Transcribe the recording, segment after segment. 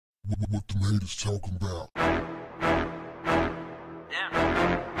What the haters talking about?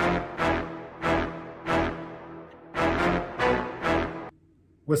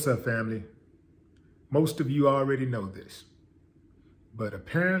 What's up, family? Most of you already know this, but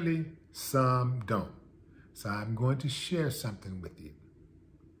apparently some don't. So I'm going to share something with you.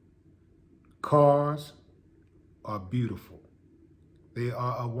 Cars are beautiful. They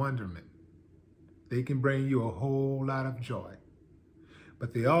are a wonderment. They can bring you a whole lot of joy,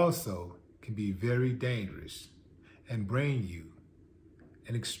 but they also can be very dangerous and bring you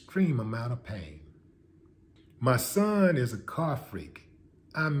an extreme amount of pain. My son is a car freak.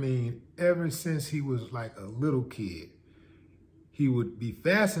 I mean, ever since he was like a little kid, he would be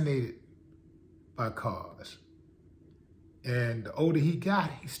fascinated by cars. And the older he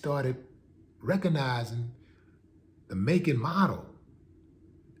got, he started recognizing the make and model.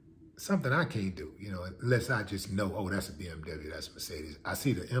 Something I can't do, unless I just know, oh, that's a BMW, that's a Mercedes. I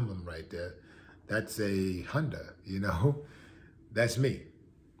see the emblem right there. That's a Honda, That's me.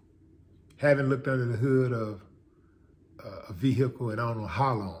 Haven't looked under the hood of a vehicle in I don't know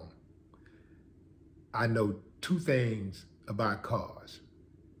how long. I know two things about cars.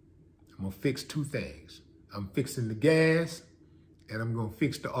 I'm gonna fix two things. I'm fixing the gas and I'm gonna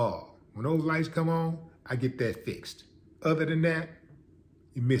fix the oil. When those lights come on, I get that fixed. Other than that,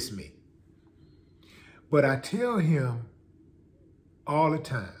 you miss me. But I tell him all the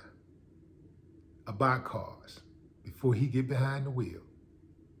time about cars before he get behind the wheel.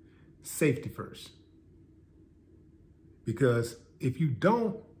 Safety first. Because if you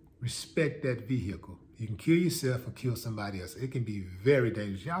don't respect that vehicle, you can kill yourself or kill somebody else. It can be very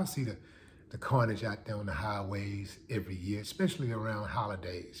dangerous. Y'all see the carnage out there on the highways every year, especially around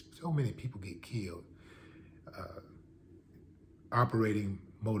holidays. So many people get killed operating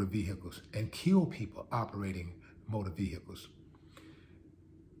motor vehicles and kill people operating motor vehicles.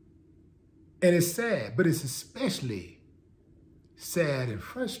 And it's sad, but it's especially sad and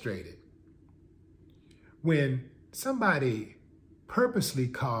frustrated when somebody purposely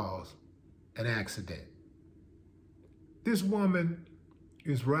caused an accident. This woman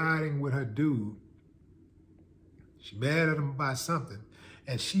is riding with her dude. She mad at him about something,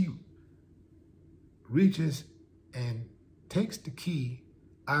 and she reaches and takes the key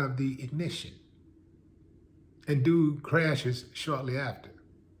out of the ignition, and dude crashes shortly after.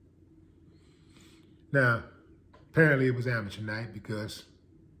 Now, apparently it was amateur night, because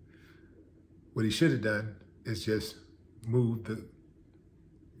what he should have done is just move the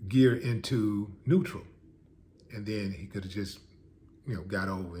gear into neutral, and then he could have just, got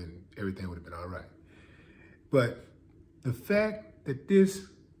over and everything would have been all right. But the fact that this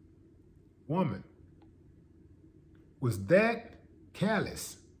woman was that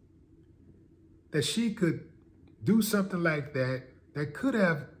callous that she could do something like that, that could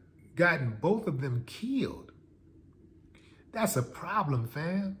have gotten both of them killed, that's a problem,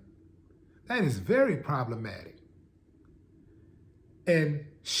 fam. That is very problematic. And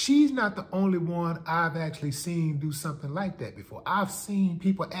she's not the only one I've actually seen do something like that before. I've seen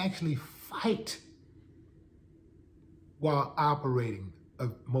people actually fight while operating a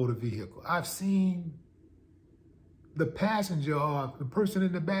motor vehicle. I've seen the passenger or the person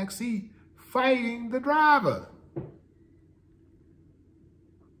in the back seat fighting the driver.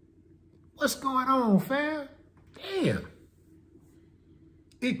 What's going on, fam? Damn.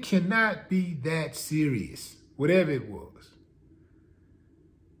 It cannot be that serious, whatever it was.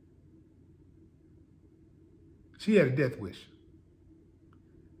 She had a death wish.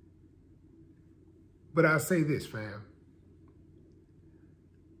 But I'll say this, fam.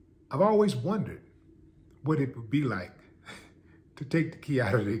 I've always wondered what it would be like to take the key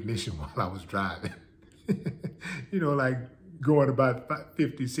out of the ignition while I was driving. Like going about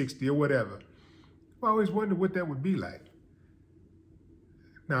 50, 60 or whatever. I always wondered what that would be like.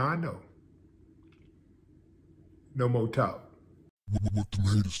 Now I know. No more talk. What the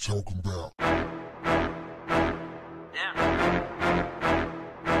haters talking about?